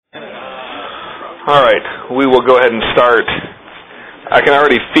All right, we will go ahead and start. I can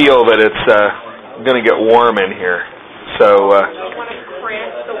already feel that it's going to get warm in here, so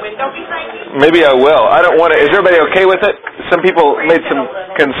maybe I will. I don't want to. Is everybody okay with it? Some people made some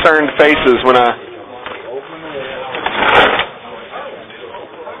concerned faces when I.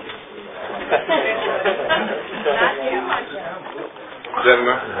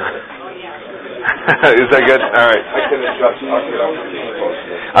 Is that good? All right.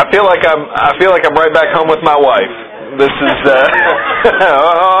 I feel like I'm right back home with my wife. This is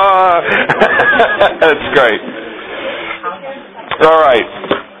that's great. All right.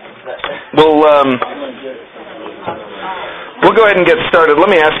 We'll go ahead and get started. Let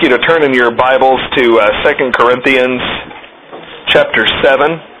me ask you to turn in your Bibles to 2 Corinthians chapter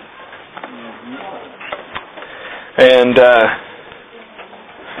 7. And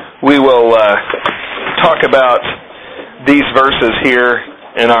we will talk about these verses here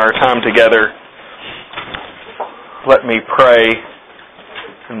in our time together. Let me pray,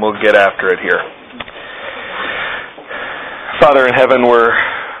 and we'll get after it here. Father in heaven, we're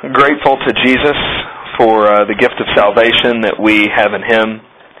grateful to Jesus for the gift of salvation that we have in Him.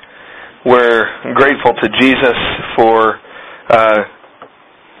 We're grateful to Jesus for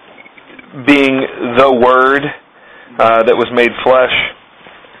being the Word that was made flesh.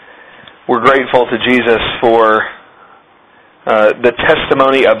 We're grateful to Jesus for the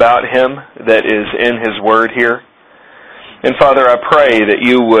testimony about Him that is in His Word here. And Father, I pray that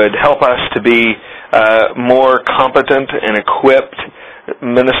You would help us to be more competent and equipped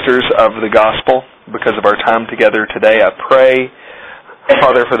ministers of the gospel because of our time together today. I pray,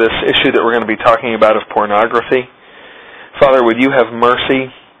 Father, for this issue that we're going to be talking about of pornography. Father, would You have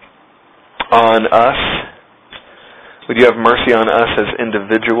mercy on us? Would You have mercy on us as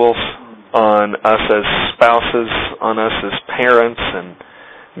individuals, on us as spouses, on us as parents and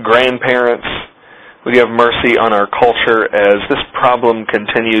grandparents? Would You have mercy on our culture as this problem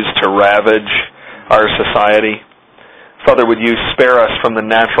continues to ravage our society? Father, would You spare us from the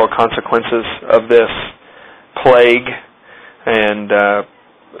natural consequences of this plague? And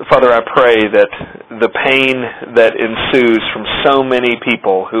Father, I pray that the pain that ensues from so many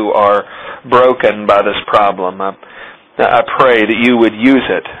people who are broken by this problem, I pray that You would use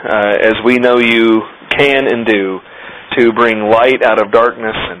it, as we know You can and do, to bring light out of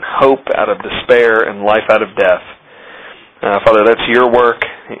darkness and hope out of despair and life out of death. Father, that's Your work.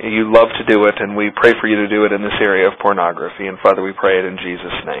 You love to do it, and we pray for You to do it in this area of pornography. And Father, we pray it in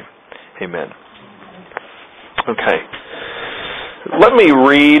Jesus' name. Amen. Okay. Let me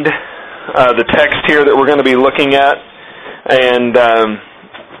read the text here that we're going to be looking at. And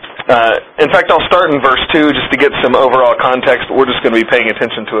in fact, I'll start in verse 2 just to get some overall context. We're just going to be paying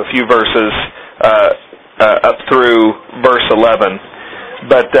attention to a few verses up through verse 11.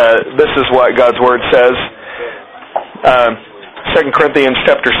 But this is what God's Word says. 2 Corinthians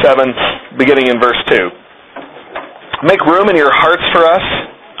chapter 7, beginning in verse 2. Make room in your hearts for us.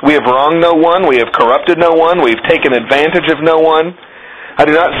 We have wronged no one. We have corrupted no one. We've taken advantage of no one. I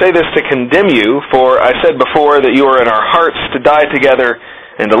do not say this to condemn you, for I said before that you are in our hearts to die together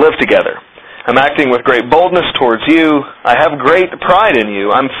and to live together. I'm acting with great boldness towards you. I have great pride in you.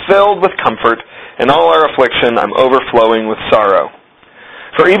 I'm filled with comfort. In all our affliction, I'm overflowing with sorrow.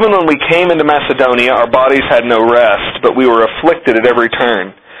 For even when we came into Macedonia, our bodies had no rest, but we were afflicted at every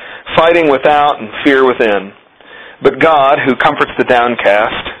turn, fighting without and fear within. But God, who comforts the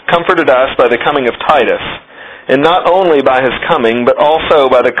downcast, comforted us by the coming of Titus, and not only by his coming, but also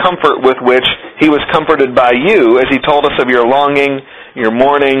by the comfort with which he was comforted by you, as he told us of your longing, your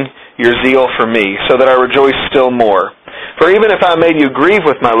mourning, your zeal for me, so that I rejoice still more. For even if I made you grieve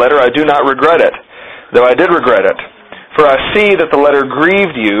with my letter, I do not regret it, though I did regret it. For I see that the letter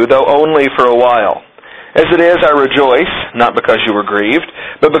grieved you, though only for a while. As it is, I rejoice, not because you were grieved,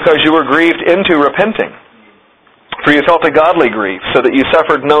 but because you were grieved into repenting. For you felt a godly grief, so that you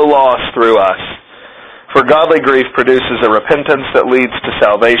suffered no loss through us. For godly grief produces a repentance that leads to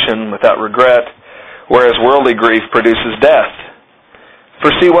salvation without regret, whereas worldly grief produces death.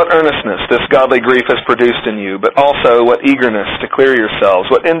 For see what earnestness this godly grief has produced in you, but also what eagerness to clear yourselves,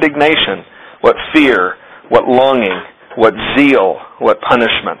 what indignation, what fear, what longing, what zeal, what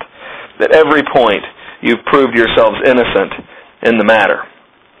punishment. At every point, you've proved yourselves innocent in the matter.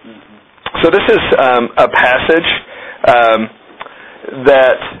 So this is a passage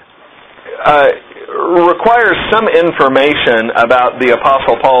that requires some information about the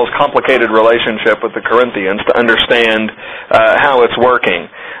Apostle Paul's complicated relationship with the Corinthians to understand how it's working.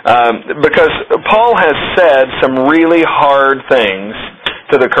 Because Paul has said some really hard things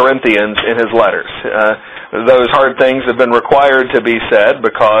to the Corinthians in his letters. those hard things have been required to be said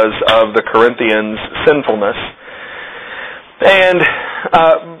because of the Corinthians' sinfulness. And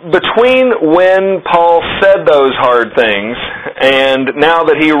between when Paul said those hard things and now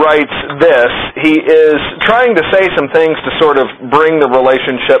that he writes this, he is trying to say some things to sort of bring the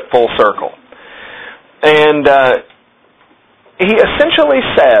relationship full circle. And he essentially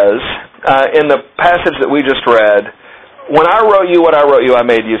says, in the passage that we just read, when I wrote you what I wrote you, I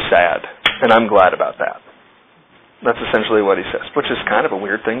made you sad, and I'm glad about that. That's essentially what he says, which is kind of a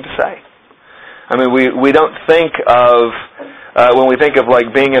weird thing to say. I mean, we don't think of, when we think of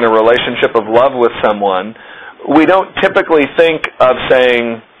like being in a relationship of love with someone, we don't typically think of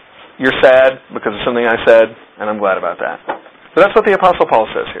saying, you're sad because of something I said, and I'm glad about that. But that's what the Apostle Paul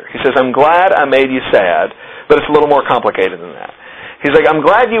says here. He says, I'm glad I made you sad, but it's a little more complicated than that. He's like, I'm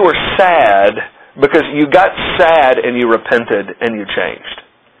glad you were sad because you got sad and you repented and you changed.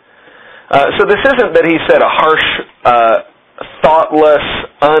 So this isn't that he said a harsh, thoughtless,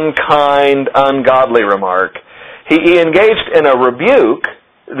 unkind, ungodly remark. He engaged in a rebuke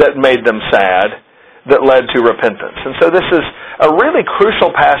that made them sad, that led to repentance. And so this is a really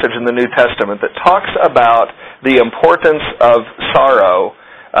crucial passage in the New Testament that talks about the importance of sorrow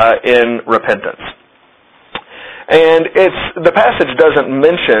in repentance. And the passage doesn't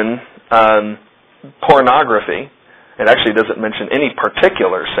mention pornography. It actually doesn't mention any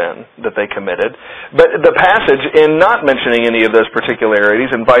particular sin that they committed. But the passage, in not mentioning any of those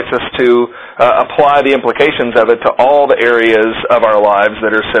particularities, invites us to apply the implications of it to all the areas of our lives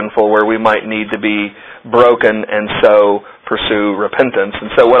that are sinful where we might need to be broken and so pursue repentance.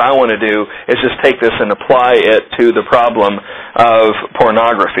 And so what I want to do is just take this and apply it to the problem of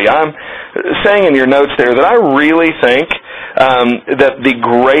pornography. I'm saying in your notes there that I really think that the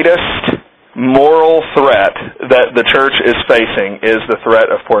greatest moral threat that the church is facing is the threat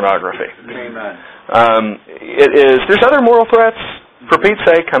of pornography. Amen. There's other moral threats, for Pete's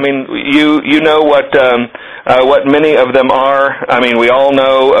sake. I mean, you know what many of them are. I mean, we all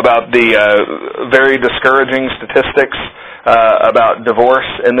know about the very discouraging statistics about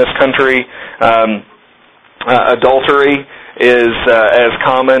divorce in this country. Adultery is as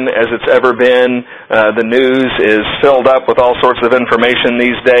common as it's ever been. The news is filled up with all sorts of information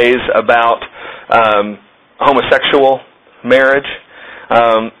these days about homosexual marriage.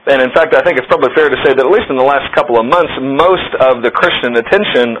 And in fact, I think it's probably fair to say that at least in the last couple of months, most of the Christian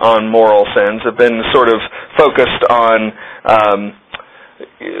attention on moral sins have been sort of focused on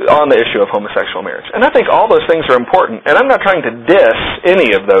the issue of homosexual marriage. And I think all those things are important. And I'm not trying to diss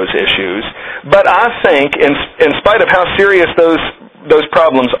any of those issues, but I think, in spite of how serious those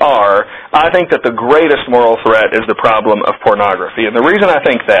problems are, I think that the greatest moral threat is the problem of pornography. And the reason I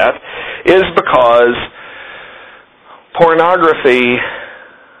think that is because pornography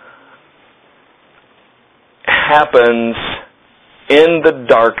happens in the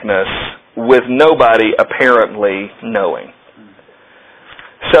darkness with nobody apparently knowing.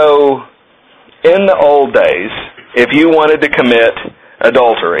 So, in the old days, if you wanted to commit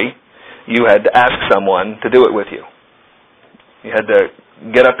adultery, you had to ask someone to do it with you. You had to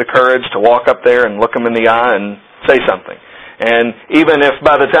get up the courage to walk up there and look them in the eye and say something. And even if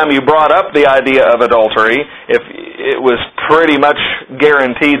by the time you brought up the idea of adultery, if it was pretty much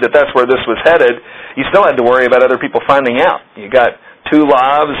guaranteed that that's where this was headed, you still had to worry about other people finding out. You got 2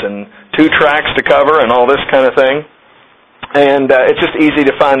 lives and 2 tracks to cover and all this kind of thing. And it's just easy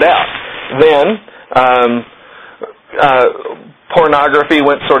to find out. Then, pornography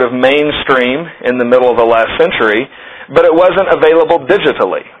went sort of mainstream in the middle of the last century, but it wasn't available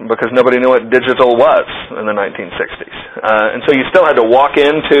digitally because nobody knew what digital was in the 1960s. And so you still had to walk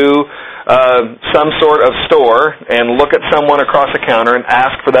into some sort of store and look at someone across the counter and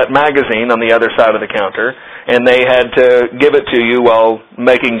ask for that magazine on the other side of the counter, and they had to give it to you while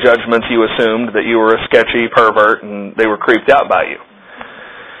making judgments you assumed that you were a sketchy pervert and they were creeped out by you.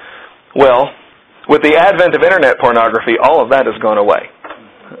 Well, with the advent of internet pornography, all of that has gone away.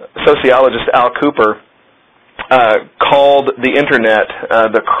 Sociologist Al Cooper called the internet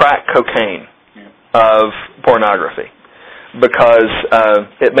the crack cocaine of pornography because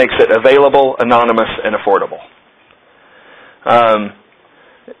it makes it available, anonymous, and affordable.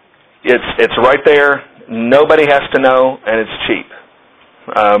 It's right there. Nobody has to know, and it's cheap.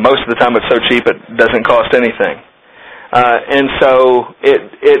 Most of the time it's so cheap it doesn't cost anything. And so it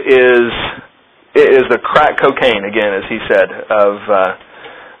is the crack cocaine, again, as he said,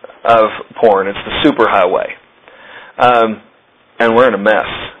 of porn. It's the superhighway. And we're in a mess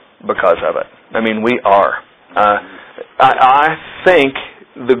because of it. I mean, we are. I think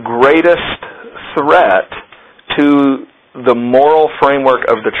the greatest threat to the moral framework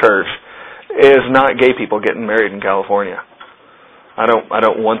of the church is not gay people getting married in California. I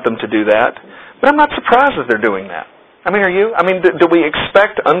don't want them to do that, but I'm not surprised that they're doing that. I mean, are you? I mean, do we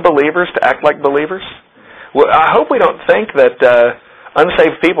expect unbelievers to act like believers? Well, I hope we don't think that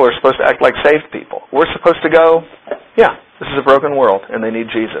unsaved people are supposed to act like saved people. We're supposed to go, yeah, this is a broken world, and they need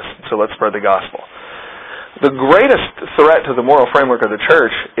Jesus, so let's spread the gospel. The greatest threat to the moral framework of the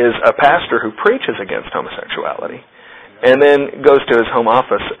church is a pastor who preaches against homosexuality and then goes to his home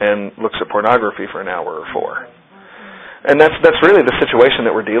office and looks at pornography for an hour or 4. And that's really the situation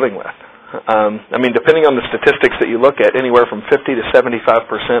that we're dealing with. I mean, depending on the statistics that you look at, anywhere from 50 to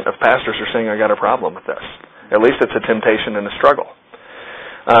 75% of pastors are saying, I got a problem with this. At least it's a temptation and a struggle.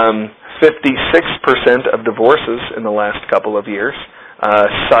 56% of divorces in the last couple of years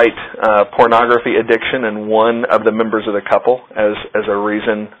cite pornography addiction in one of the members of the couple as a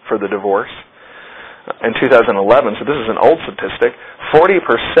reason for the divorce. In 2011, so this is an old statistic,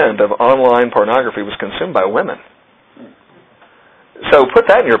 40% of online pornography was consumed by women. So put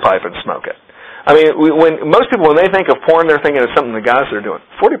that in your pipe and smoke it. I mean, when most people, when they think of porn, they're thinking of something the guys are doing.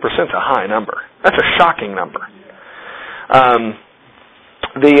 40% is a high number. That's a shocking number.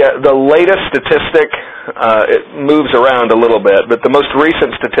 The latest statistic, it moves around a little bit, but the most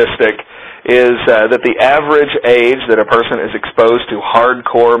recent statistic is that the average age that a person is exposed to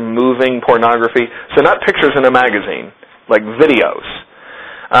hardcore moving pornography, so not pictures in a magazine, like videos.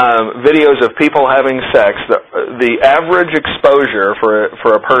 Videos of people having sex, the average exposure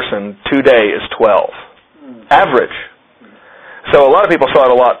for a person today is 12. Average. So a lot of people saw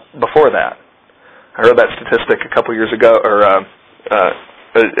it a lot before that. I heard that statistic a couple years ago, or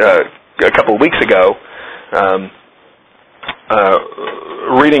a couple of weeks ago,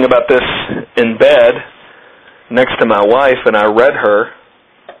 reading about this in bed next to my wife, and I read her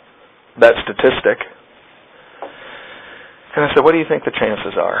that statistic. And I said, what do you think the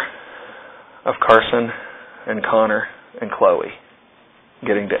chances are of Carson and Connor and Chloe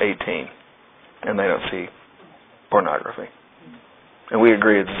getting to 18 and they don't see pornography? And we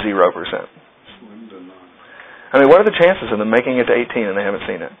agree it's 0%. I mean, what are the chances of them making it to 18 and they haven't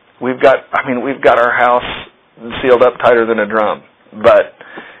seen it? We've got our house sealed up tighter than a drum. But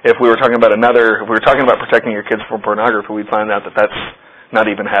if we were talking about protecting your kids from pornography, we'd find out that that's not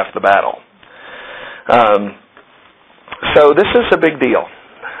even half the battle. So this is a big deal.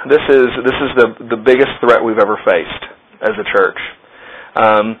 This is the biggest threat we've ever faced as a church,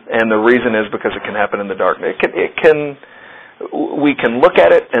 and the reason is because it can happen in the dark. We can look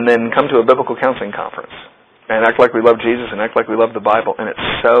at it and then come to a biblical counseling conference and act like we love Jesus and act like we love the Bible, and it's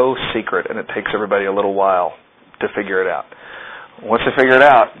so secret, and it takes everybody a little while to figure it out. Once they figure it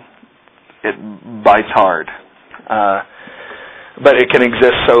out, it bites hard, but it can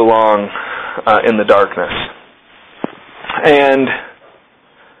exist so long in the darkness. And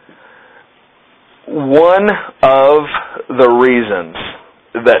one of the reasons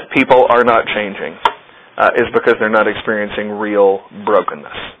that people are not changing is because they're not experiencing real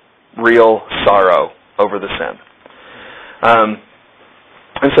brokenness, real sorrow over the sin.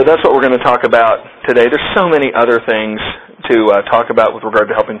 And so that's what we're going to talk about today. There's so many other things to talk about with regard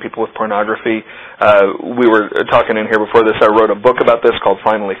to helping people with pornography. We were talking in here before this. I wrote a book about this called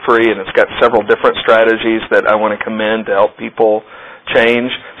Finally Free, and it's got several different strategies that I want to commend to help people change.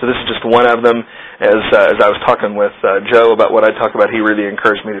 So this is just one of them. As I was talking with Joe about what I'd talk about, he really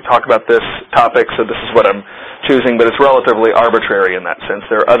encouraged me to talk about this topic, so this is what I'm choosing, but it's relatively arbitrary in that sense.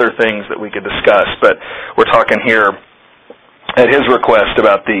 There are other things that we could discuss, but we're talking here at his request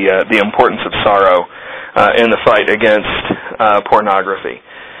about the importance of sorrow in the fight against pornography.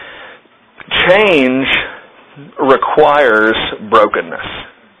 Change requires brokenness.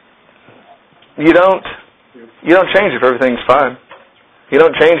 You don't change if everything's fine. You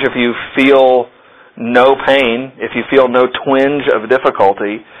don't change if you feel no pain, if you feel no twinge of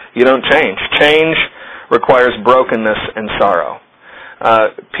difficulty. You don't change. Change requires brokenness and sorrow.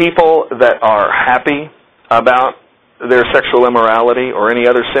 People that are happy about their sexual immorality or any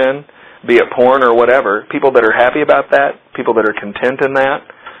other sin, be it porn or whatever, people that are happy about that, people that are content in that,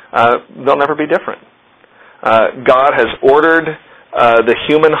 they'll never be different. God has ordered the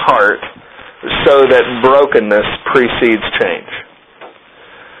human heart so that brokenness precedes change.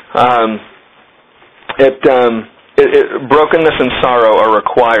 Brokenness and sorrow are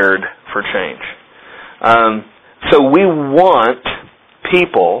required for change. So we want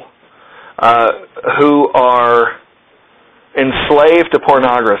people who are enslaved to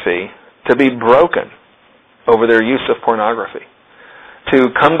pornography to be broken over their use of pornography, to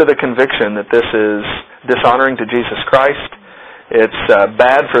come to the conviction that this is dishonoring to Jesus Christ, It's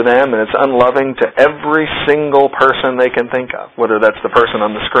bad for them, and it's unloving to every single person they can think of, whether that's the person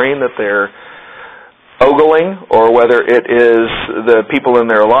on the screen that they're ogling, or whether it is the people in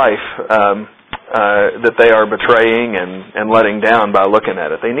their life that they are betraying and letting down by looking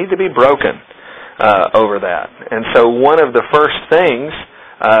at it. They need to be broken over that. And so one of the first things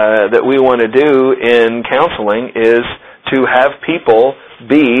that we want to do in counseling is to have people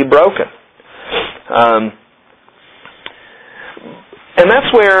be broken. And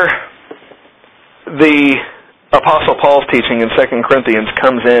that's where the Apostle Paul's teaching in 2 Corinthians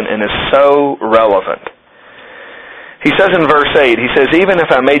comes in and is so relevant. He says in verse 8, he says, "Even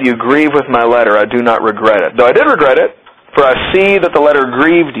if I made you grieve with my letter, I do not regret it. Though I did regret it, for I see that the letter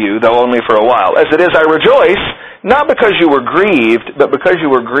grieved you, though only for a while. As it is, I rejoice, not because you were grieved, but because you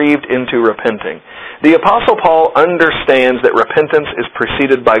were grieved into repenting." The Apostle Paul understands that repentance is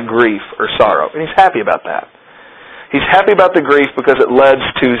preceded by grief or sorrow, and he's happy about that. He's happy about the grief because it leads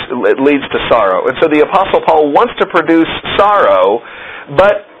to sorrow. And so the Apostle Paul wants to produce sorrow,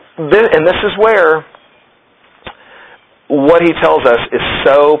 and this is where what he tells us is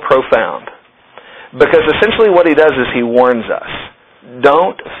so profound. Because essentially what he does is he warns us.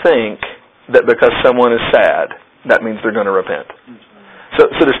 Don't think that because someone is sad, that means they're going to repent. So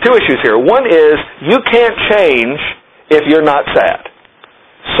there's two issues here. One is, you can't change if you're not sad.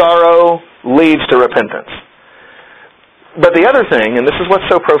 Sorrow leads to repentance. But the other thing, and this is what's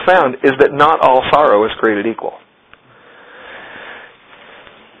so profound, is that not all sorrow is created equal.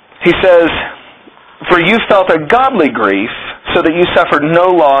 He says, "For you felt a godly grief, so that you suffered no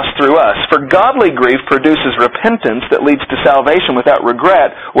loss through us. For godly grief produces repentance that leads to salvation without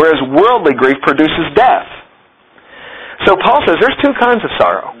regret, whereas worldly grief produces death." So Paul says there's two kinds of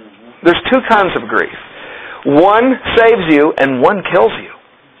sorrow. There's two kinds of grief. One saves you and one kills you.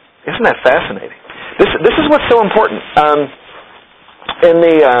 Isn't that fascinating? This is what's so important. In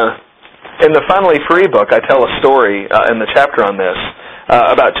the Finally Free book, I tell a story in the chapter on this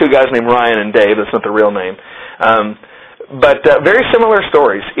about two guys named Ryan and Dave. That's not the real name. But very similar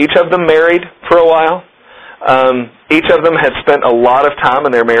stories. Each of them married for a while. Each of them had spent a lot of time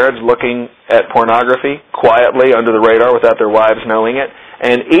in their marriage looking at pornography quietly under the radar without their wives knowing it.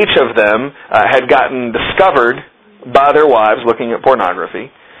 And each of them had gotten discovered by their wives looking at pornography.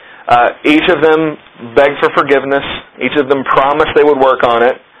 Each of them begged for forgiveness. Each of them promised they would work on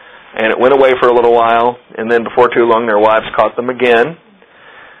it. And it went away for a little while. And then before too long, their wives caught them again,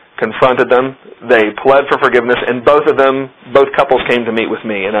 confronted them. They pled for forgiveness. And both couples came to meet with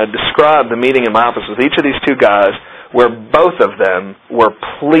me. And I described the meeting in my office with each of these two guys where both of them were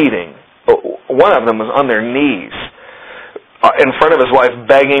pleading. One of them was on their knees in front of his wife,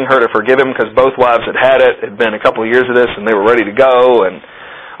 begging her to forgive him because both wives had it. It had been a couple of years of this, and they were ready to go, and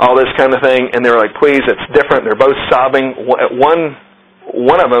all this kind of thing. And they were like, "Please, it's different." They're both sobbing.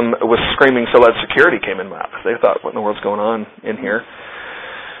 One of them was screaming so loud security came in my office. They thought, "What in the world's going on in here?"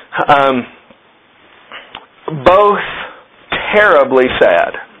 Both terribly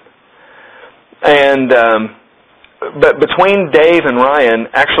sad. And but between Dave and Ryan,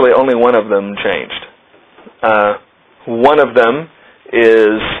 actually only one of them changed. One of them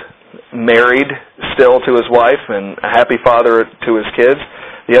is married still to his wife and a happy father to his kids.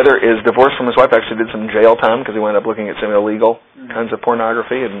 The other is divorced from his wife, actually did some jail time because he wound up looking at some illegal kinds of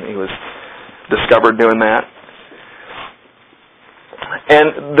pornography, and he was discovered doing that.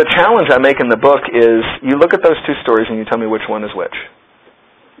 And the challenge I make in the book is, you look at those two stories and you tell me which one is which.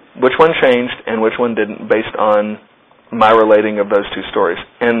 Which one changed and which one didn't, based on my relating of those two stories.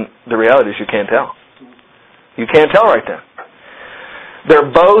 And the reality is you can't tell. You can't tell right then.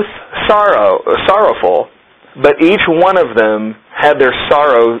 They're both sorrowful, but each one of them had their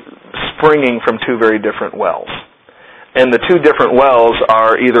sorrow springing from two very different wells. And the two different wells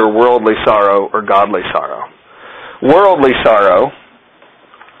are either worldly sorrow or godly sorrow. Worldly sorrow,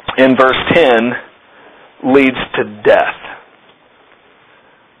 in verse 10, leads to death.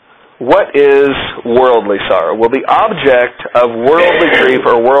 What is worldly sorrow? Well, the object of worldly grief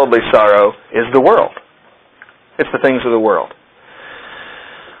or worldly sorrow is the world. It's the things of the world.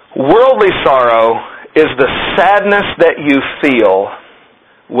 Worldly sorrow is the sadness that you feel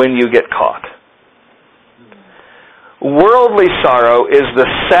when you get caught. Worldly sorrow is the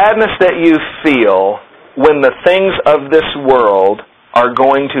sadness that you feel when the things of this world are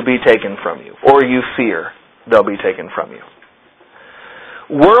going to be taken from you, or you fear they'll be taken from you.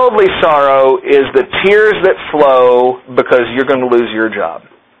 Worldly sorrow is the tears that flow because you're going to lose your job,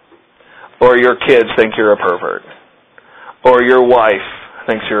 or your kids think you're a pervert, or your wife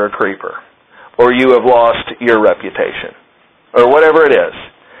thinks you're a creeper, or you have lost your reputation, or whatever it is.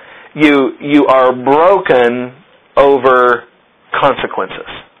 You are broken over consequences.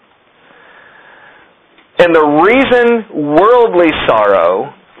 And the reason worldly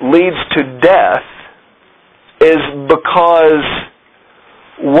sorrow leads to death is because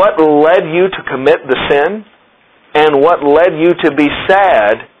what led you to commit the sin and what led you to be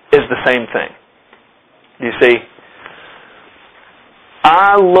sad is the same thing. You see,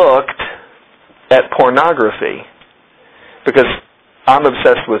 I looked at pornography because I'm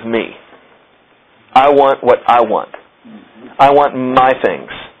obsessed with me. I want what I want. I want my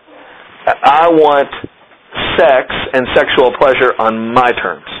things. I want sex and sexual pleasure on my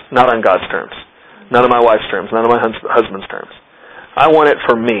terms, not on God's terms. None of my wife's terms, none of my husband's terms. I want it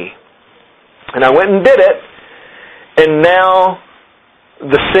for me. And I went and did it, and now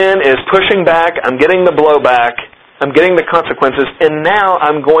the sin is pushing back, I'm getting the blowback, I'm getting the consequences, and now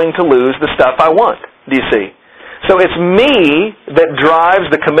I'm going to lose the stuff I want. Do you see? So it's me that drives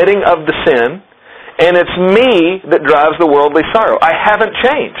the committing of the sin, and it's me that drives the worldly sorrow. I haven't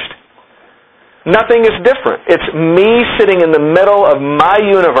changed. Nothing is different. It's me sitting in the middle of my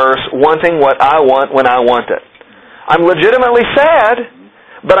universe wanting what I want when I want it. I'm legitimately sad,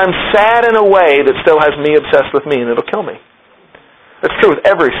 but I'm sad in a way that still has me obsessed with me, and it'll kill me. That's true with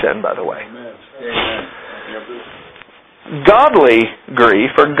every sin, by the way. Godly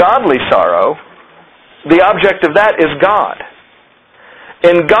grief, or godly sorrow, the object of that is God.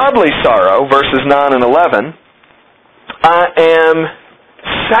 In godly sorrow, verses 9 and 11, I am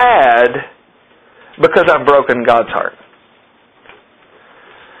sad because I've broken God's heart.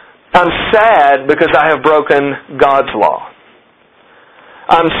 I'm sad because I have broken God's law.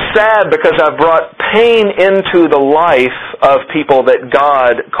 I'm sad because I've brought pain into the life of people that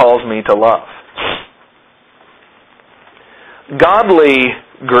God calls me to love. Godly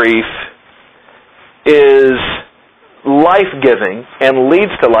grief is life-giving and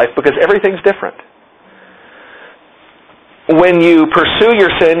leads to life because everything's different. When you pursue your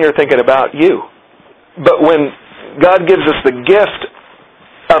sin, you're thinking about you. But when God gives us the gift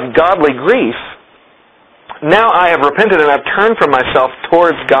of godly grief, now I have repented and I've turned from myself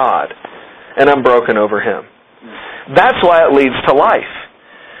towards God, and I'm broken over Him. That's why it leads to life.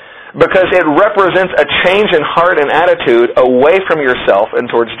 Because it represents a change in heart and attitude away from yourself and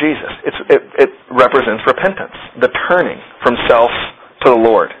towards Jesus. It represents repentance, the turning from self to the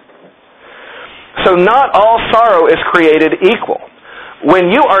Lord. So not all sorrow is created equal.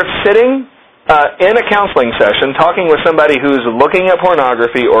 When you are sitting in a counseling session talking with somebody who's looking at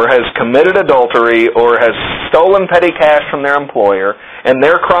pornography or has committed adultery or has stolen petty cash from their employer and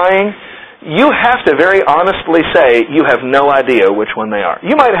they're crying, you have to very honestly say you have no idea which one they are.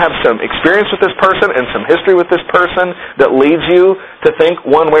 You might have some experience with this person and some history with this person that leads you to think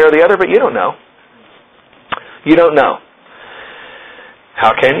one way or the other, but you don't know. You don't know.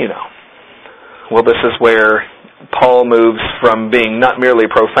 How can you know? Well, this is where Paul moves from being not merely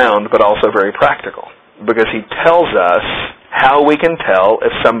profound, but also very practical. Because he tells us how we can tell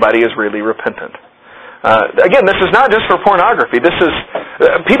if somebody is really repentant. Again, this is not just for pornography. This is,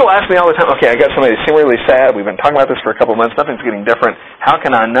 people ask me all the time, okay, I got somebody who seems really sad. We've been talking about this for a couple of months. Nothing's getting different. How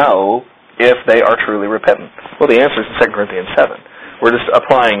can I know if they are truly repentant? Well, the answer is in 2 Corinthians 7. We're just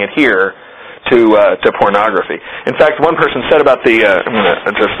applying it here to pornography. In fact, one person said about the, I'm going to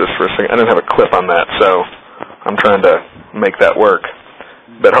adjust this for a second. I didn't have a clip on that, so I'm trying to make that work.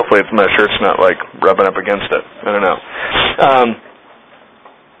 But hopefully my shirt's not like rubbing up against it. I don't know.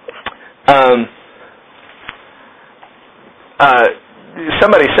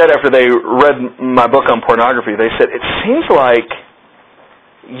 Somebody said after they read my book on pornography, they said, it seems like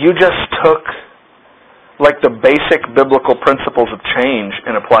you just took like the basic biblical principles of change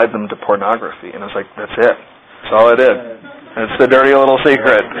and applied them to pornography. And I was like, that's it. That's all I did. It's the dirty little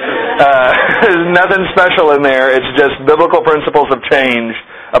secret. There's nothing special in there. It's just biblical principles of change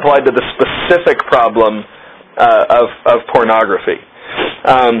applied to the specific problem of pornography.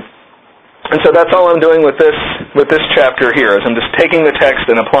 And so that's all I'm doing with this chapter here, is I'm just taking the text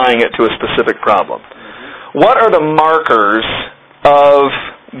and applying it to a specific problem. What are the markers of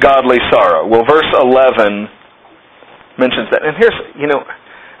godly sorrow? Well, verse 11 mentions that. And here's,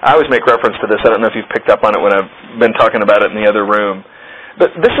 I always make reference to this. I don't know if you've picked up on it when I've been talking about it in the other room.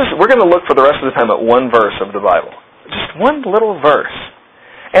 But we're going to look for the rest of the time at one verse of the Bible. Just one little verse.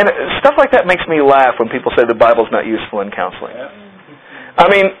 And stuff like that makes me laugh when people say the Bible's not useful in counseling. I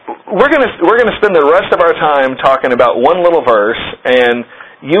mean, we're going to spend the rest of our time talking about one little verse, and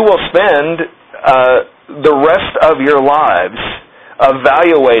you will spend the rest of your lives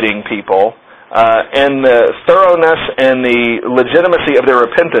evaluating people and the thoroughness and the legitimacy of their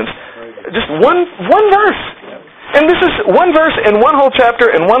repentance. Just one verse. And this is one verse in one whole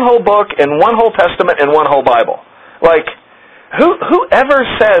chapter, in one whole book, in one whole testament, in one whole Bible. Like, Whoever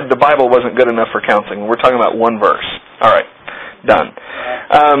said the Bible wasn't good enough for counseling? We're talking about one verse. All right, done.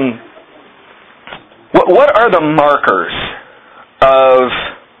 What are the markers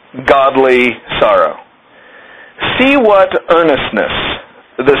of godly sorrow? See what earnestness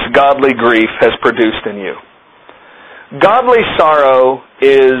this godly grief has produced in you. Godly sorrow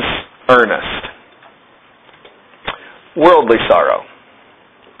is earnest. Worldly sorrow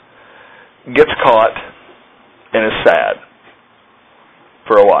gets caught and is sad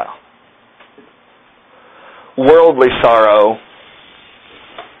for a while. Worldly sorrow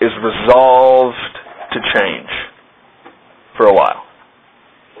is resolved to change for a while.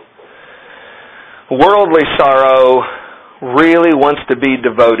 Worldly sorrow really wants to be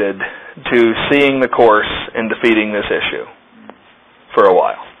devoted to seeing the course and defeating this issue for a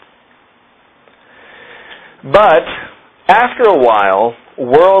while. But after a while,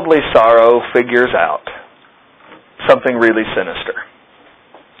 worldly sorrow figures out something really sinister.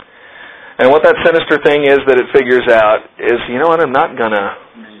 And what that sinister thing is that it figures out is, you know what, I'm not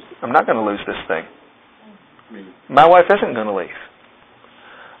gonna lose this thing. My wife isn't going to leave.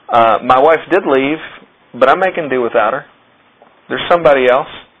 My wife did leave, but I'm making do without her. There's somebody else.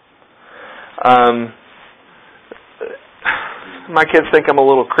 My kids think I'm a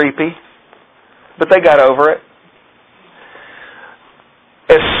little creepy, but they got over it.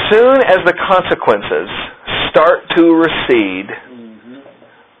 As soon as the consequences start to recede,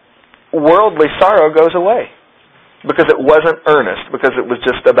 worldly sorrow goes away because it wasn't earnest, because it was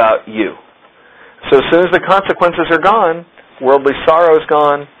just about you. So as soon as the consequences are gone, worldly sorrow is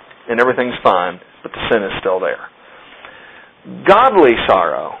gone, and everything's fine, but the sin is still there. Godly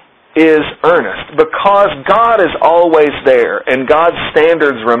sorrow is earnest because God is always there, and God's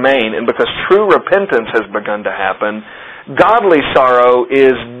standards remain, and because true repentance has begun to happen, godly sorrow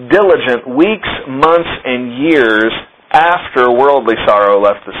is diligent weeks, months, and years after worldly sorrow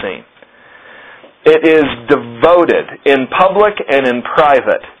left the scene. It is devoted in public and in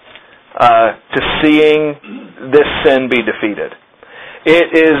private to seeing this sin be defeated.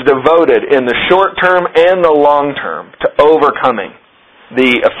 It is devoted in the short term and the long term to overcoming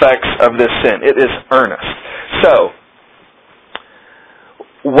the effects of this sin. It is earnest. So,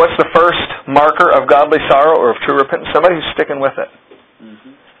 what's the first marker of godly sorrow or of true repentance? Somebody who's sticking with it.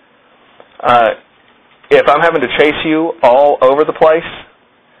 If I'm having to chase you all over the place,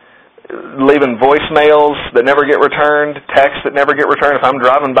 leaving voicemails that never get returned, texts that never get returned, if I'm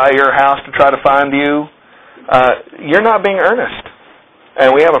driving by your house to try to find you, you're not being earnest.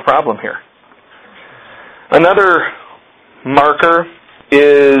 And we have a problem here. Another marker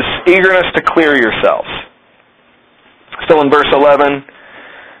is eagerness to clear yourselves. Still in verse 11,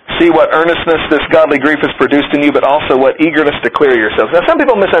 see what earnestness this godly grief has produced in you, but also what eagerness to clear yourselves. Now, some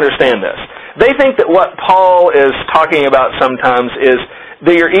people misunderstand this. They think that what Paul is talking about sometimes is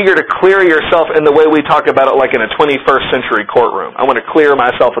that you're eager to clear yourself in the way we talk about it like in a 21st century courtroom. I want to clear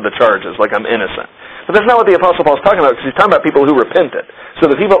myself of the charges like I'm innocent. But that's not what the Apostle Paul is talking about, because he's talking about people who repented. So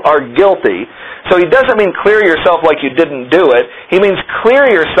the people are guilty. So he doesn't mean clear yourself like you didn't do it. He means clear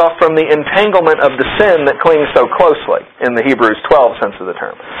yourself from the entanglement of the sin that clings so closely, in the Hebrews 12 sense of the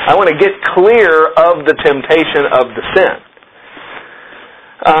term. I want to get clear of the temptation of the sin.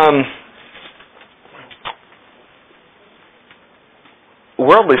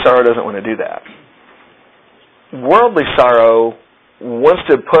 Worldly sorrow doesn't want to do that. Worldly sorrow wants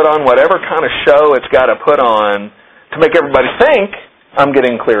to put on whatever kind of show it's got to put on to make everybody think I'm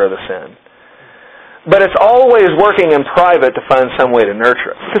getting clear of the sin. But it's always working in private to find some way to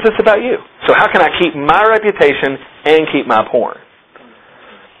nurture it, because it's about you. So how can I keep my reputation and keep my porn?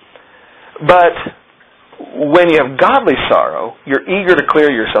 But when you have godly sorrow, you're eager to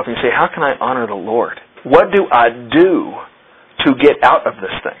clear yourself, and you say, how can I honor the Lord? What do I do to get out of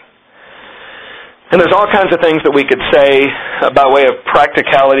this thing? And there's all kinds of things that we could say by way of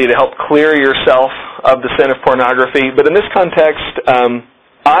practicality to help clear yourself of the sin of pornography. But in this context,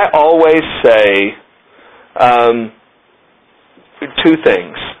 I always say two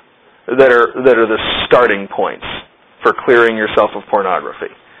things that are the starting points for clearing yourself of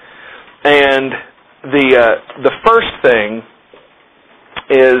pornography. And the first thing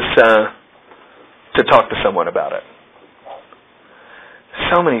is to talk to someone about it.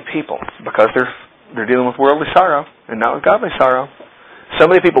 So many people, because they're dealing with worldly sorrow and not with godly sorrow, so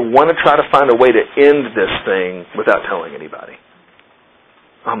many people want to try to find a way to end this thing without telling anybody.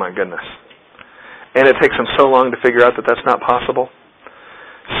 Oh my goodness. And it takes them so long to figure out that that's not possible.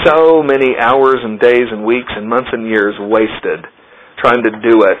 So many hours and days and weeks and months and years wasted trying to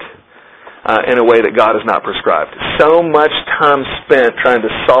do it in a way that God has not prescribed. So much time spent trying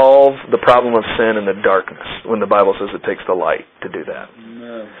to solve the problem of sin in the darkness when the Bible says it takes the light to do that.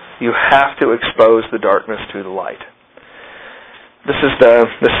 No. You have to expose the darkness to the light. This is the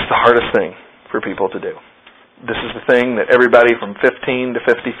hardest thing for people to do. This is the thing that everybody from 15 to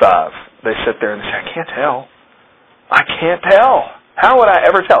 55, they sit there and say, I can't tell. I can't tell. How would I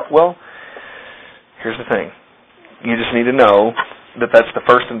ever tell? Well, here's the thing. You just need to know that that's the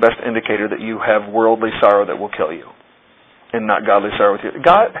first and best indicator that you have worldly sorrow that will kill you and not godly sorrow with you.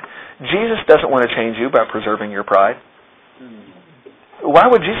 Jesus doesn't want to change you by preserving your pride. Why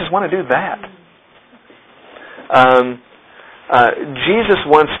would Jesus want to do that? Jesus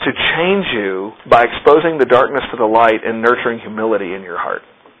wants to change you by exposing the darkness to the light and nurturing humility in your heart.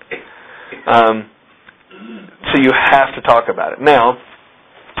 So you have to talk about it. Now,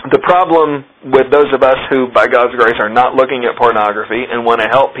 the problem with those of us who, by God's grace, are not looking at pornography and want to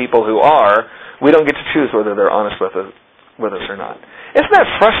help people who are, we don't get to choose whether they're honest with us or not. Isn't that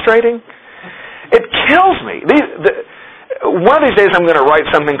frustrating? It kills me. One of these days I'm going to write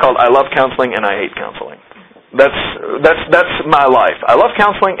something called I Love Counseling and I Hate Counseling. That's my life. I love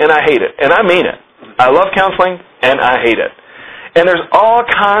counseling and I hate it. And I mean it. I love counseling and I hate it. And there's all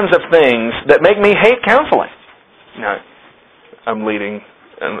kinds of things that make me hate counseling. Now, I'm leading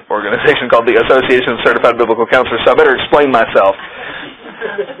an organization called the Association of Certified Biblical Counselors, so I better explain myself.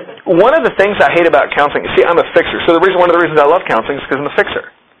 One of the things I hate about counseling, see, I'm a fixer. So one of the reasons I love counseling is because I'm a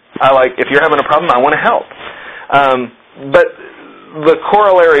fixer. If you're having a problem, I want to help. But the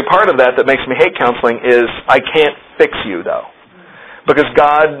corollary part of that makes me hate counseling is I can't fix you, though. Because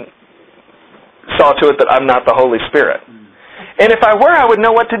God saw to it that I'm not the Holy Spirit. And if I were, I would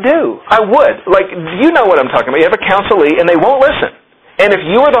know what to do. I would. You know what I'm talking about. You have a counselee, and they won't listen. And if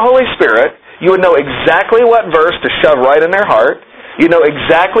you were the Holy Spirit, you would know exactly what verse to shove right in their heart. You know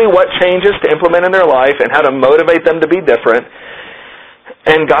exactly what changes to implement in their life and how to motivate them to be different.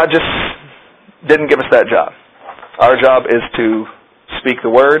 And God just didn't give us that job. Our job is to speak the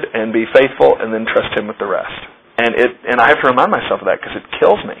word and be faithful and then trust Him with the rest. And I have to remind myself of that because it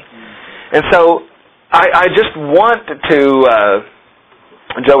kills me. And so I just want to...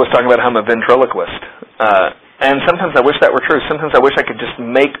 Joe was talking about how I'm a ventriloquist. And sometimes I wish that were true. Sometimes I wish I could just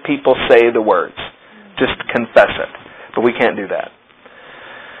make people say the words. Just confess it. But we can't do that.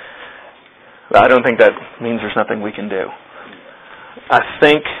 I don't think that means there's nothing we can do. I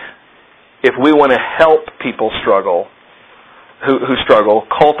think if we want to help people who struggle,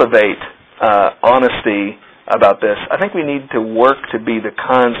 cultivate honesty about this, I think we need to work to be the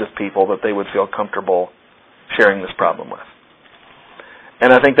kinds of people that they would feel comfortable sharing this problem with.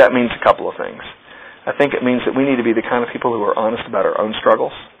 And I think that means a couple of things. I think it means that we need to be the kind of people who are honest about our own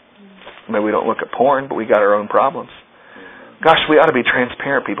struggles. Maybe we don't look at porn, but we got our own problems. Gosh, we ought to be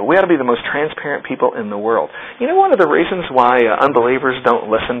transparent people. We ought to be the most transparent people in the world. You know one of the reasons why unbelievers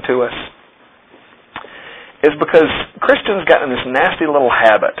don't listen to us? Is because Christians got in this nasty little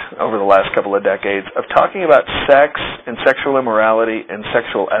habit over the last couple of decades of talking about sex and sexual immorality and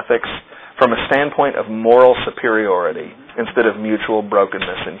sexual ethics from a standpoint of moral superiority instead of mutual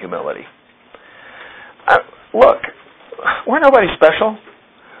brokenness and humility. Look, we're nobody special.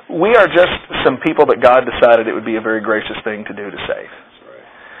 We are just some people that God decided it would be a very gracious thing to do to save.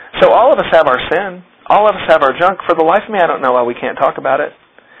 So all of us have our sin. All of us have our junk. For the life of me, I don't know why we can't talk about it.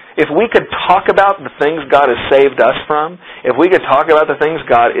 If we could talk about the things God has saved us from, if we could talk about the things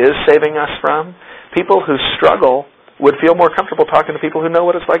God is saving us from, people who struggle would feel more comfortable talking to people who know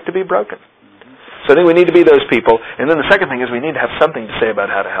what it's like to be broken. So I think we need to be those people. And then the second thing is we need to have something to say about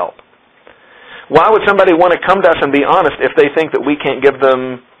how to help. Why would somebody want to come to us and be honest if they think that we can't give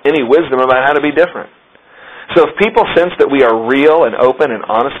them any wisdom about how to be different? So if people sense that we are real and open and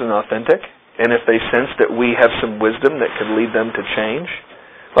honest and authentic, and if they sense that we have some wisdom that could lead them to change,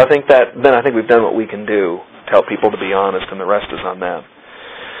 well, I think we've done what we can do to help people to be honest, and the rest is on them.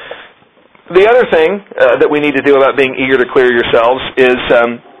 The other thing that we need to do about being eager to clear yourselves is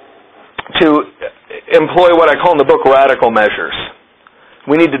to employ what I call in the book radical measures.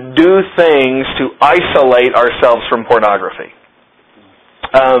 We need to do things to isolate ourselves from pornography.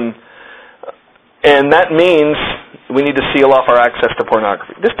 And that means we need to seal off our access to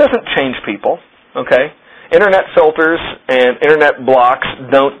pornography. This doesn't change people, okay? Internet filters and internet blocks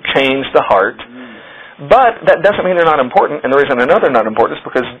don't change the heart. But that doesn't mean they're not important. And the reason I know they're not important is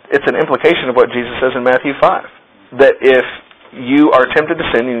because it's an implication of what Jesus says in Matthew 5. That if you are tempted to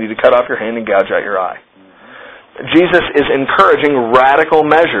sin, you need to cut off your hand and gouge out your eye. Jesus is encouraging radical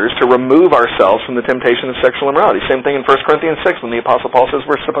measures to remove ourselves from the temptation of sexual immorality. Same thing in 1 Corinthians 6 when the Apostle Paul says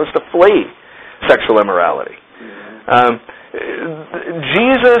we're supposed to flee sexual immorality.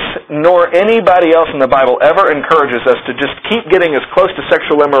 Jesus nor anybody else in the Bible ever encourages us to just keep getting as close to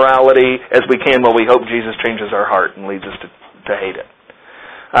sexual immorality as we can while we hope Jesus changes our heart and leads us to hate it.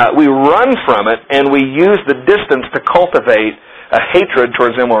 We run from it, and we use the distance to cultivate a hatred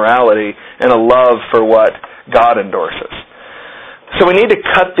towards immorality and a love for what God endorses. So we need to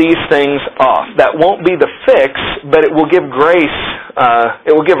cut these things off. That won't be the fix, but it will give grace,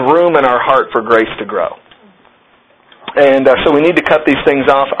 it will give room in our heart for grace to grow. And so we need to cut these things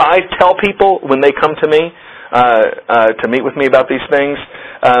off. I tell people when they come to me to meet with me about these things,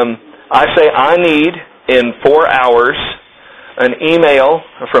 I say I need in 4 hours an email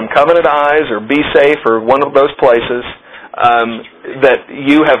from Covenant Eyes or Be Safe or one of those places that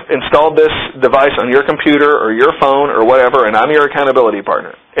you have installed this device on your computer or your phone or whatever, and I'm your accountability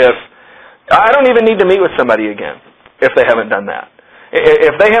partner. If I don't even need to meet with somebody again if they haven't done that.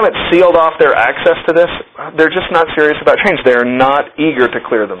 If they haven't sealed off their access to this, they're just not serious about change. They're not eager to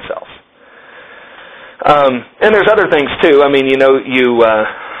clear themselves. And there's other things too. I mean,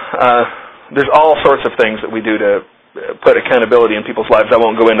 there's all sorts of things that we do to put accountability in people's lives. I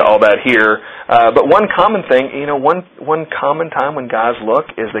won't go into all that here. But one common thing, one common time when guys look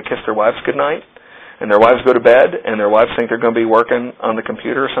is they kiss their wives goodnight, and their wives go to bed, and their wives think they're going to be working on the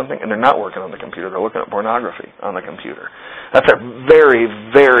computer or something, and they're not working on the computer. They're looking at pornography on the computer. That's a very,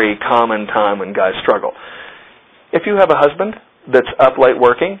 very common time when guys struggle. If you have a husband that's up late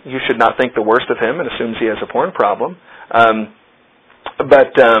working, you should not think the worst of him and assume he has a porn problem.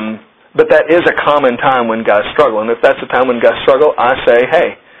 But that is a common time when guys struggle. And if that's the time when guys struggle, I say,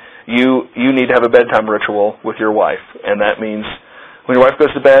 hey, you need to have a bedtime ritual with your wife. And that means when your wife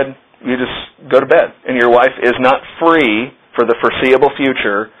goes to bed, you just go to bed. And your wife is not free for the foreseeable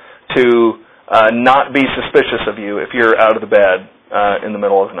future to not be suspicious of you if you're out of the bed in the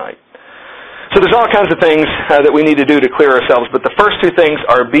middle of the night. So there's all kinds of things that we need to do to clear ourselves. But the first two things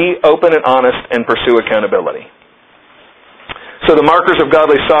are be open and honest and pursue accountability. So the markers of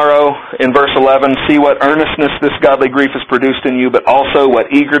godly sorrow in verse 11, see what earnestness this godly grief has produced in you, but also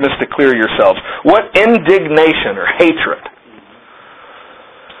what eagerness to clear yourselves. What indignation or hatred.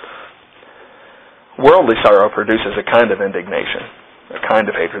 Worldly sorrow produces a kind of indignation, a kind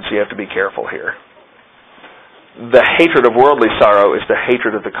of hatred, so you have to be careful here. The hatred of worldly sorrow is the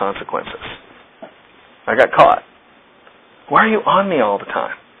hatred of the consequences. I got caught. Why are you on me all the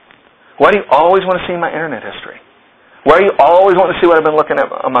time? Why do you always want to see my internet history? Why do you always want to see what I've been looking at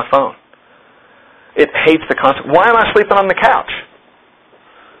on my phone? It hates the consequence. Why am I sleeping on the couch?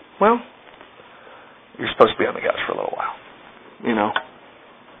 Well, you're supposed to be on the couch for a little while.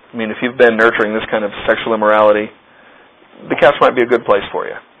 I mean, if you've been nurturing this kind of sexual immorality, the couch might be a good place for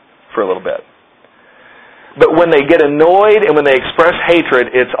you for a little bit. But when they get annoyed and when they express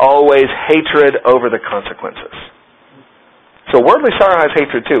hatred, it's always hatred over the consequences. So worldly sorrow has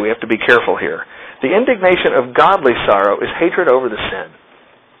hatred too. We have to be careful here. The indignation of godly sorrow is hatred over the sin.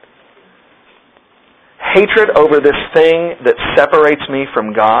 Hatred over this thing that separates me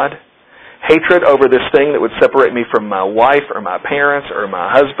from God. Hatred over this thing that would separate me from my wife or my parents or my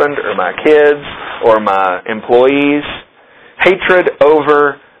husband or my kids or my employees. Hatred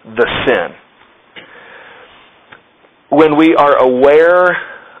over the sin. When we are aware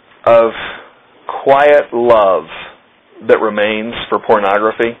of quiet love that remains for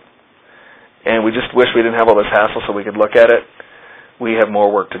pornography, and we just wish we didn't have all this hassle so we could look at it, we have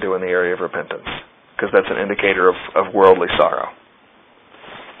more work to do in the area of repentance, because that's an indicator of worldly sorrow.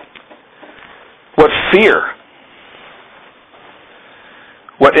 What fear?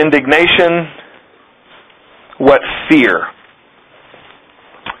 What indignation? What fear?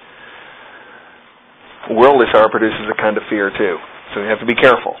 Worldly sorrow produces a kind of fear too, so we have to be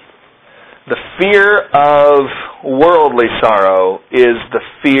careful. The fear of worldly sorrow is the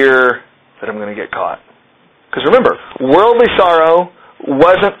fear that I'm going to get caught. Because remember, worldly sorrow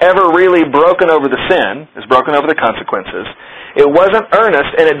wasn't ever really broken over the sin. It was broken over the consequences. It wasn't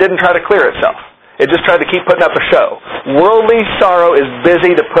earnest, and it didn't try to clear itself. It just tried to keep putting up a show. Worldly sorrow is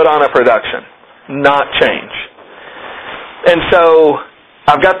busy to put on a production, not change. And so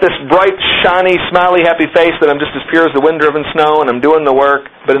I've got this bright, shiny, smiley, happy face that I'm just as pure as the wind-driven snow, and I'm doing the work,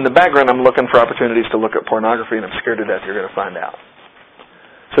 but in the background I'm looking for opportunities to look at pornography, and I'm scared to death you're going to find out.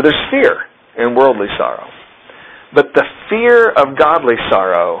 So there's fear in worldly sorrow. But the fear of godly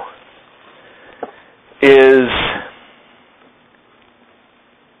sorrow is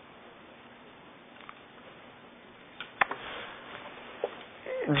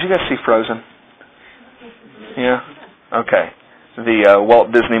did you guys see Frozen? Yeah? Okay. The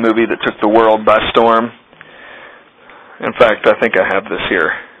Walt Disney movie that took the world by storm. In fact, I think I have this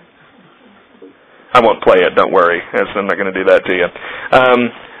here. I won't play it, don't worry. I'm not going to do that to you.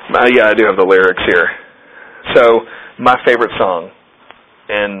 Yeah, I do have the lyrics here. So, my favorite song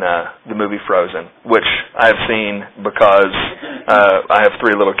in the movie Frozen, which I have seen because I have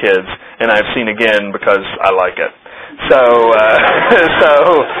 3 little kids, and I have seen again because I like it. So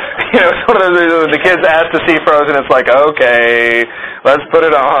it's one of those, the kids ask to see Frozen, it's like, okay, let's put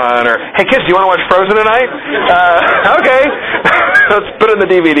it on. Or, hey kids, do you want to watch Frozen tonight? Okay, let's put it in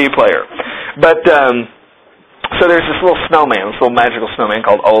the DVD player. But, so there's this little snowman, this little magical snowman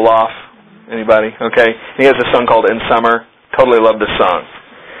called Olaf. Anybody? Okay. He has a song called In Summer. Totally love this song.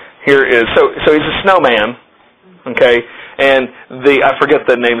 Here is, so he's a snowman, okay, and I forget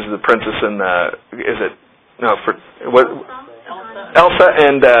the names of the princess and Elsa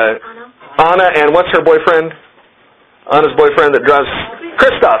and Anna, and what's her boyfriend? Anna's boyfriend that drives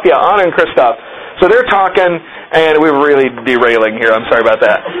Kristoff. Yeah, Anna and Kristoff. So they're talking, and we're really derailing here. I'm sorry about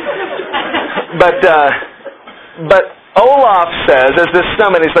that. But Olaf says, as this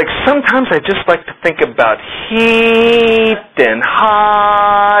snowman, he's like, sometimes I just like to think about heat and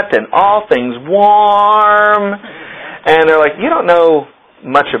hot and all things warm. And they're like, you don't know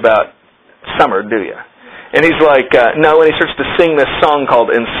much about summer, do you? And he's like, no, and he starts to sing this song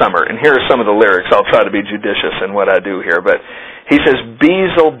called In Summer. And here are some of the lyrics. I'll try to be judicious in what I do here. But he says,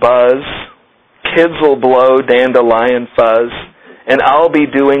 bees will buzz, kids will blow dandelion fuzz, and I'll be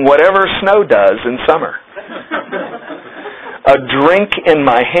doing whatever snow does in summer. A drink in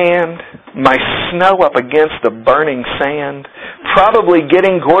my hand, my snow up against the burning sand, probably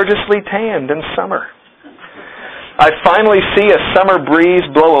getting gorgeously tanned in summer. I finally see a summer breeze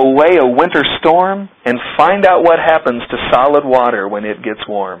blow away a winter storm and find out what happens to solid water when it gets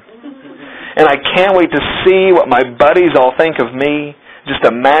warm. And I can't wait to see what my buddies all think of me. Just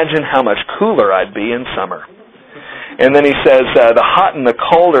imagine how much cooler I'd be in summer. And then he says, the hot and the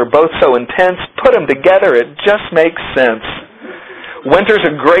cold are both so intense. Put them together, it just makes sense. Winter's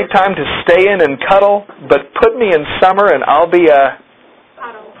a great time to stay in and cuddle, but put me in summer and I'll be a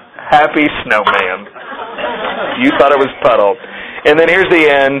happy snowman. You thought it was puddle. And then here's the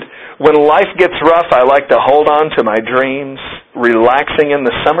end. When life gets rough, I like to hold on to my dreams, relaxing in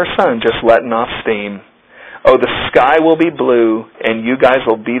the summer sun, just letting off steam. Oh, the sky will be blue, and you guys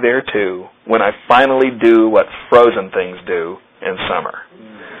will be there too, when I finally do what frozen things do in summer.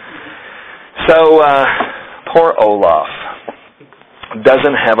 So, poor Olaf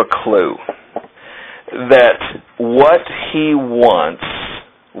doesn't have a clue that what he wants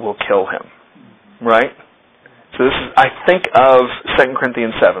will kill him. Right? So this is, I think of 2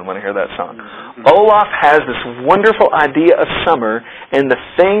 Corinthians 7 when I hear that song. Olaf has this wonderful idea of summer, and the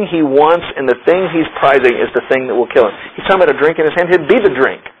thing he wants and the thing he's prizing is the thing that will kill him. He's talking about a drink in his hand. He'd be the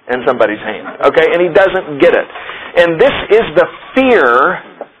drink in somebody's hand. Okay? And he doesn't get it. And this is the fear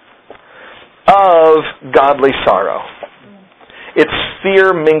of godly sorrow. It's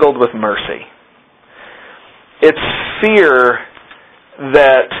fear mingled with mercy. It's fear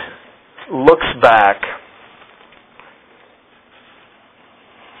that looks back.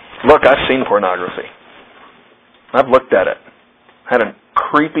 Look, I've seen pornography. I've looked at it. I had a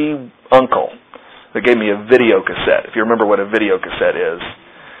creepy uncle that gave me a video cassette. If you remember what a video cassette is.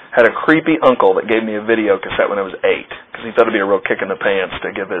 Had a creepy uncle that gave me a video cassette when I was 8. Because he thought it'd be a real kick in the pants to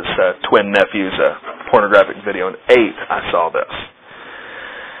give his twin nephews a pornographic video. And 8, I saw this.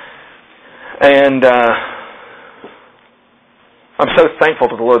 And I'm so thankful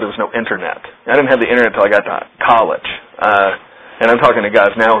to the Lord there was no internet. I didn't have the internet until I got to college. And I'm talking to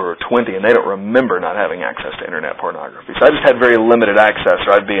guys now who are 20, and they don't remember not having access to internet pornography. So I just had very limited access,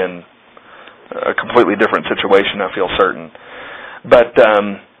 or I'd be in a completely different situation, I feel certain. But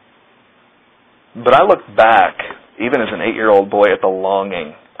I look back, even as an 8-year-old boy, at the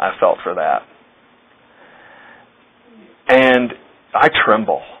longing I felt for that. And I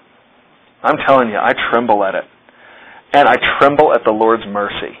tremble. I'm telling you, I tremble at it. And I tremble at the Lord's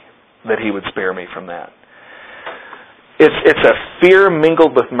mercy that He would spare me from that. It's a fear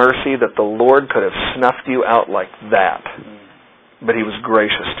mingled with mercy that the Lord could have snuffed you out like that. But He was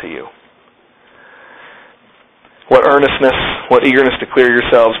gracious to you. What earnestness, what eagerness to clear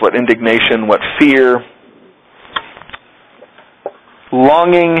yourselves, what indignation, what fear,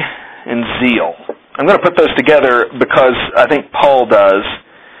 longing and zeal. I'm going to put those together because I think Paul does.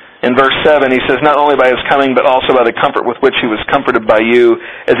 In verse 7, he says, not only by His coming, but also by the comfort with which He was comforted by you,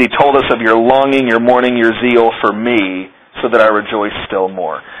 as He told us of your longing, your mourning, your zeal for me, so that I rejoice still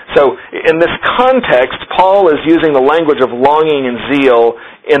more. So, in this context, Paul is using the language of longing and zeal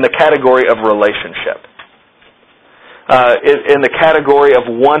in the category of relationship. In the category of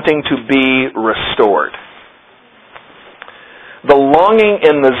wanting to be restored. The longing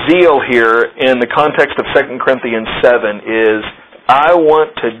and the zeal here in the context of 2 Corinthians 7 is, I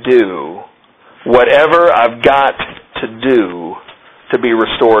want to do whatever I've got to do to be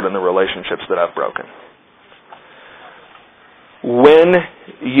restored in the relationships that I've broken. When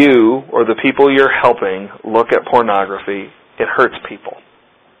you or the people you're helping look at pornography, it hurts people.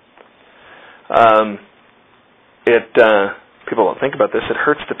 People don't think about this. It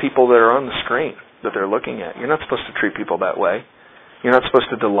hurts the people that are on the screen that they're looking at. You're not supposed to treat people that way. You're not supposed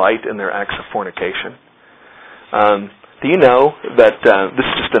to delight in their acts of fornication. Do you know that this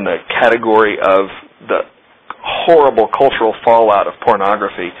is just in the category of the horrible cultural fallout of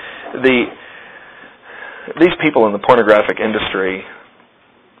pornography? These people in the pornographic industry,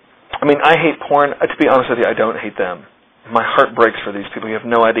 I mean, I hate porn. To be honest with you, I don't hate them. My heart breaks for these people. You have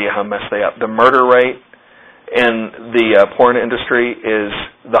no idea how messed they up. The murder rate in the porn industry is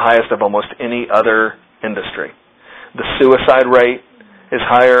the highest of almost any other industry. The suicide rate is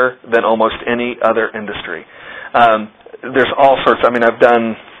higher than almost any other industry. There's all sorts. I mean, I've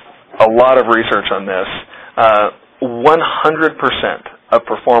done a lot of research on this. 100% of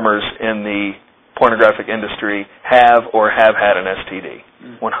performers in the pornographic industry have or have had an STD.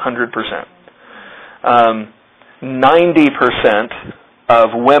 100%. 90% of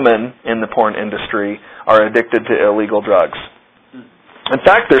women in the porn industry are addicted to illegal drugs. In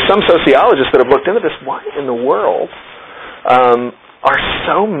fact, there's some sociologists that have looked into this. Why in the world are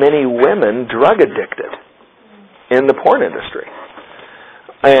so many women drug addicted in the porn industry?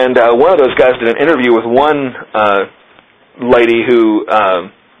 And one of those guys did an interview with one lady who,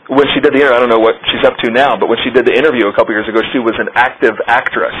 when she did the interview, I don't know what she's up to now, but when she did the interview a couple years ago, she was an active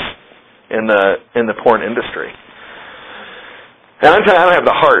actress in the porn industry. And I'm telling you, I don't have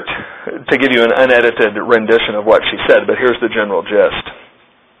the heart to give you an unedited rendition of what she said, but here's the general gist.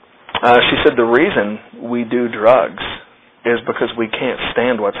 She said the reason we do drugs is because we can't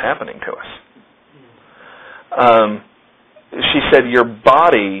stand what's happening to us. She said your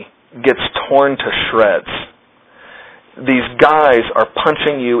body gets torn to shreds. These guys are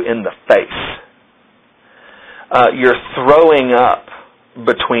punching you in the face. You're throwing up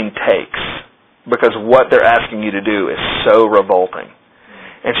between takes because what they're asking you to do is so revolting.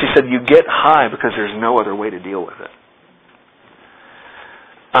 And she said you get high because there's no other way to deal with it.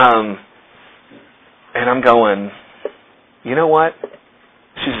 And I'm going, you know what?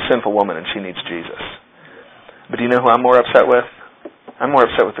 She's a sinful woman and she needs Jesus. But do you know who I'm more upset with? I'm more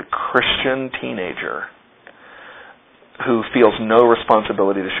upset with a Christian teenager who feels no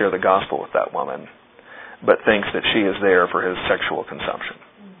responsibility to share the gospel with that woman, but thinks that she is there for his sexual consumption.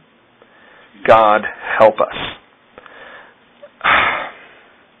 God help us.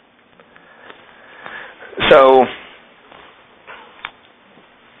 So,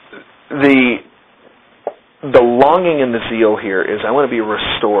 the longing and the zeal here is I want to be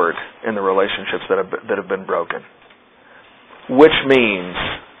restored in the relationships that have been broken. Which means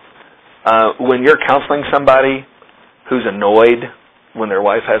when you're counseling somebody who's annoyed when their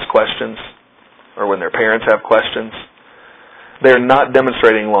wife has questions or when their parents have questions, they're not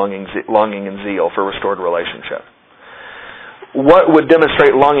demonstrating longing and zeal for restored relationship. What would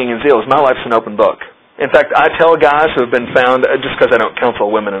demonstrate longing and zeal is my life's an open book. In fact, I tell guys who have been found, just because I don't counsel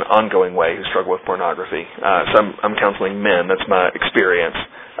women in an ongoing way who struggle with pornography, so I'm counseling men, that's my experience.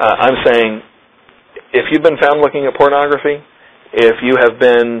 I'm saying, if you've been found looking at pornography, if you have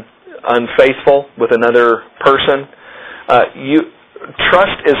been unfaithful with another person,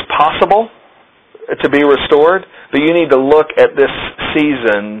 trust is possible to be restored, but you need to look at this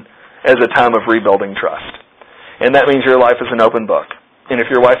season as a time of rebuilding trust. And that means your life is an open book. And if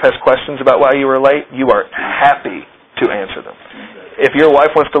your wife has questions about why you were late, you are happy to answer them. If your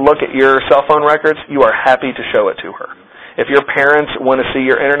wife wants to look at your cell phone records, you are happy to show it to her. If your parents want to see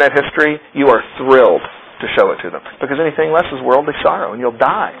your internet history, you are thrilled to show it to them. Because anything less is worldly sorrow, and you'll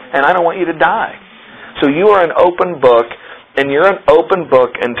die. And I don't want you to die. So you are an open book, and you're an open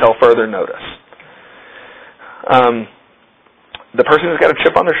book until further notice. The person who's got a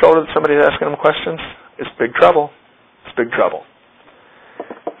chip on their shoulder that somebody's asking them questions is big trouble. It's big trouble.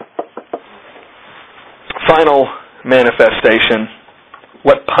 Final manifestation.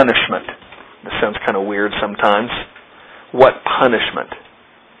 What punishment? This sounds kind of weird sometimes. What punishment?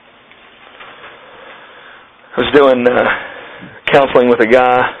 I was doing counseling with a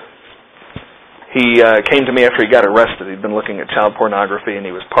guy. He came to me after he got arrested. He'd been looking at child pornography, and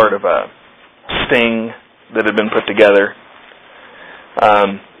he was part of a sting that had been put together.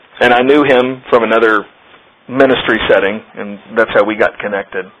 And I knew him from another ministry setting, and that's how we got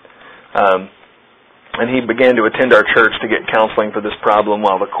connected. And he began to attend our church to get counseling for this problem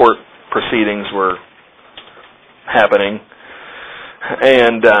while the court proceedings were happening.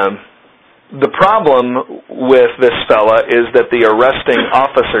 And the problem with this fella is that the arresting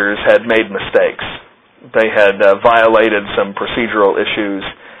officers had made mistakes. They had violated some procedural issues,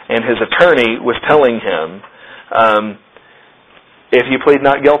 and his attorney was telling him, if you plead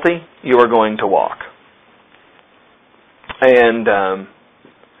not guilty, you are going to walk. And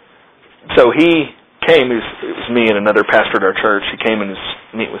so he came, it was me and another pastor at our church. He came and was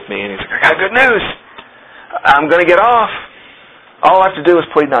meet with me, and he's like, I got good news. I'm going to get off. All I have to do is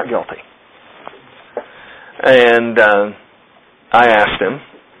plead not guilty. And I asked him,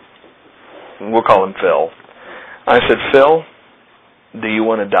 we'll call him Phil. I said, Phil, do you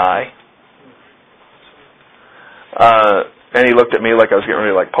want to die? And he looked at me like I was getting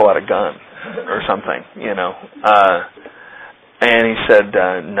ready to pull out a gun or something, you know. And he said,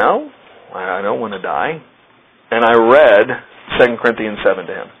 no, I don't want to die. And I read 2 Corinthians 7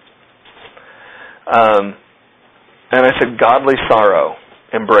 to him. And I said, godly sorrow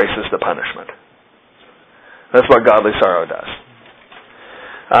embraces the punishment. That's what godly sorrow does.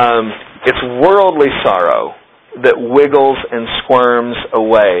 It's worldly sorrow that wiggles and squirms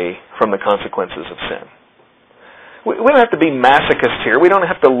away from the consequences of sin. We don't have to be masochists here. We don't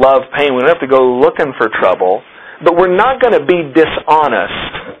have to love pain. We don't have to go looking for trouble. But we're not going to be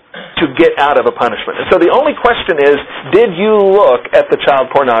dishonest to get out of a punishment. And so the only question is, did you look at the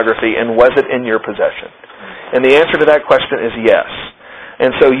child pornography and was it in your possession? And the answer to that question is yes.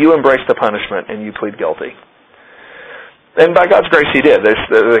 And so you embrace the punishment and you plead guilty. And by God's grace, he did.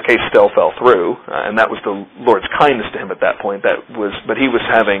 The case still fell through, and that was the Lord's kindness to him at that point. But he was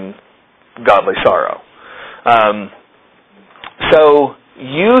having godly sorrow. So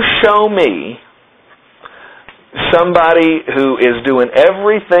you show me somebody who is doing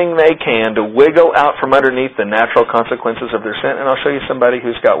everything they can to wiggle out from underneath the natural consequences of their sin, and I'll show you somebody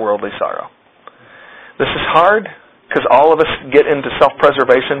who's got worldly sorrow. This is hard because all of us get into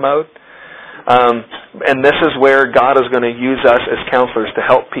self-preservation mode. And this is where God is going to use us as counselors to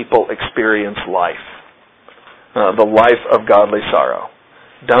help people experience life. The life of godly sorrow.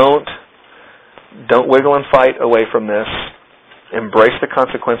 Don't wiggle and fight away from this. Embrace the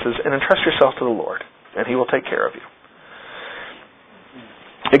consequences and entrust yourself to the Lord, and He will take care of you.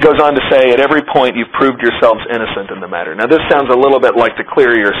 It goes on to say, at every point you've proved yourselves innocent in the matter. Now this sounds a little bit like the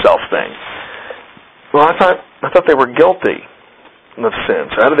clear yourself thing. Well, I thought they were guilty of sin.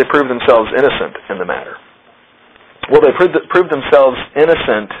 So how do they prove themselves innocent in the matter? Well, they proved themselves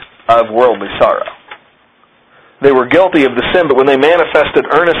innocent of worldly sorrow. They were guilty of the sin, but when they manifested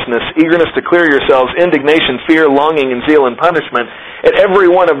earnestness, eagerness to clear yourselves, indignation, fear, longing, and zeal and punishment, at every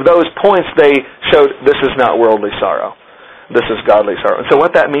one of those points they showed this is not worldly sorrow. This is godly sorrow. And so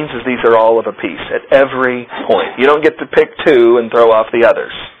what that means is these are all of a piece at every point. You don't get to pick two and throw off the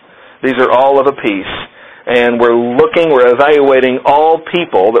others. These are all of a piece. And we're evaluating all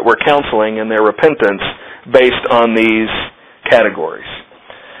people that we're counseling in their repentance based on these categories.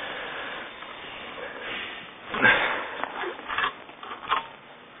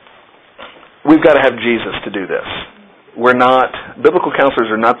 We've got to have Jesus to do this. Biblical counselors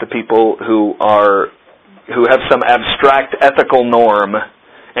are not the people who have some abstract ethical norm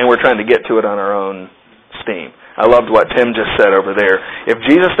and we're trying to get to it on our own steam. I loved what Tim just said over there. If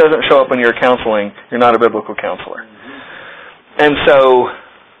Jesus doesn't show up in your counseling, you're not a biblical counselor. And so,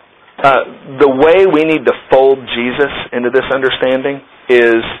 the way we need to fold Jesus into this understanding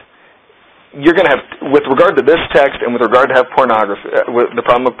is, you're going to have, with regard to this text and with regard to pornography, with the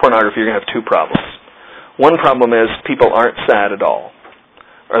problem of pornography, you're going to have two problems. One problem is people aren't sad at all.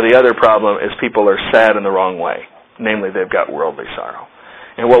 Or the other problem is people are sad in the wrong way. Namely, they've got worldly sorrow.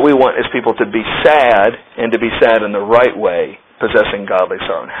 And what we want is people to be sad, and to be sad in the right way, possessing godly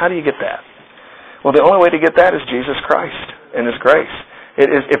sorrow. And how do you get that? Well, the only way to get that is Jesus Christ and His grace.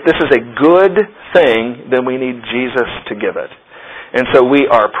 If this is a good thing, then we need Jesus to give it. And so we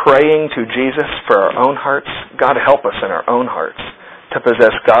are praying to Jesus for our own hearts. God, help us in our own hearts to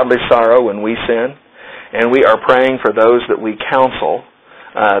possess godly sorrow when we sin. And we are praying for those that we counsel,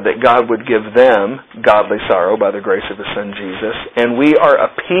 that God would give them godly sorrow by the grace of His Son Jesus. And we are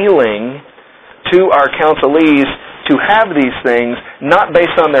appealing to our counselees to have these things not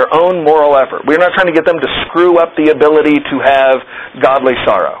based on their own moral effort. We're not trying to get them to screw up the ability to have godly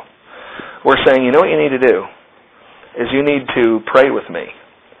sorrow. We're saying, you know what you need to do? Is you need to pray with me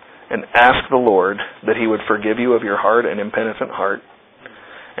and ask the Lord that He would forgive you of your hard and impenitent heart.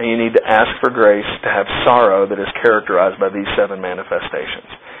 And you need to ask for grace to have sorrow that is characterized by these 7 manifestations.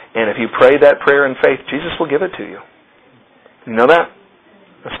 And if you pray that prayer in faith, Jesus will give it to you. You know that?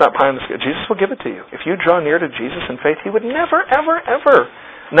 That's not pie in the sky. Jesus will give it to you. If you draw near to Jesus in faith, He would never, ever, ever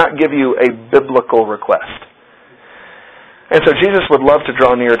not give you a biblical request. And so Jesus would love to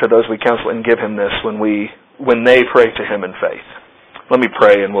draw near to those we counsel and give Him this when they pray to Him in faith. Let me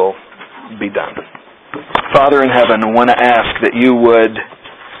pray and we'll be done. Father in heaven, I want to ask that You would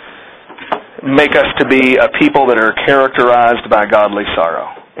make us to be a people that are characterized by godly sorrow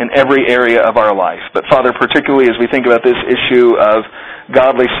in every area of our life. But Father, particularly as we think about this issue of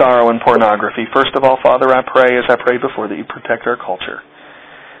godly sorrow and pornography, first of all, Father, I pray, as I prayed before, that You protect our culture,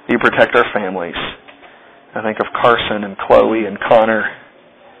 that You protect our families. I think of Carson and Chloe and Connor,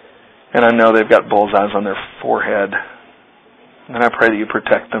 and I know they've got bullseyes on their forehead. And I pray that You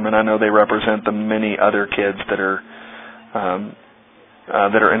protect them, and I know they represent the many other kids that are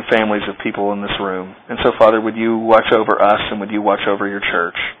in families of people in this room. And so, Father, would You watch over us and would You watch over Your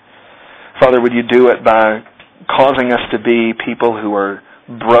church? Father, would You do it by causing us to be people who are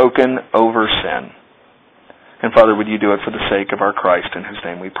broken over sin? And Father, would You do it for the sake of our Christ, in whose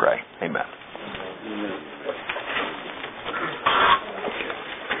name we pray. Amen.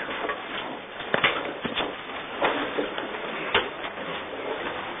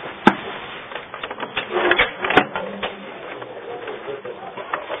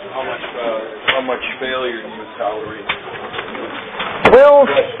 How much failure do you tolerate? Well,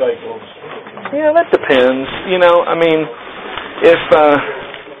 yeah, that depends. I mean,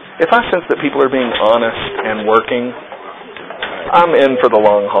 if I sense that people are being honest and working, I'm in for the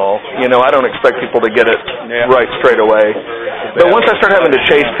long haul. I don't expect people to get it right straight away. But once I start having to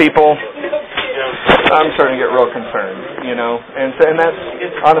chase people, I'm starting to get real concerned. And that's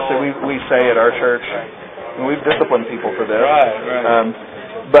honestly we say at our church, and we've disciplined people for this. Right.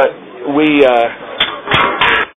 But we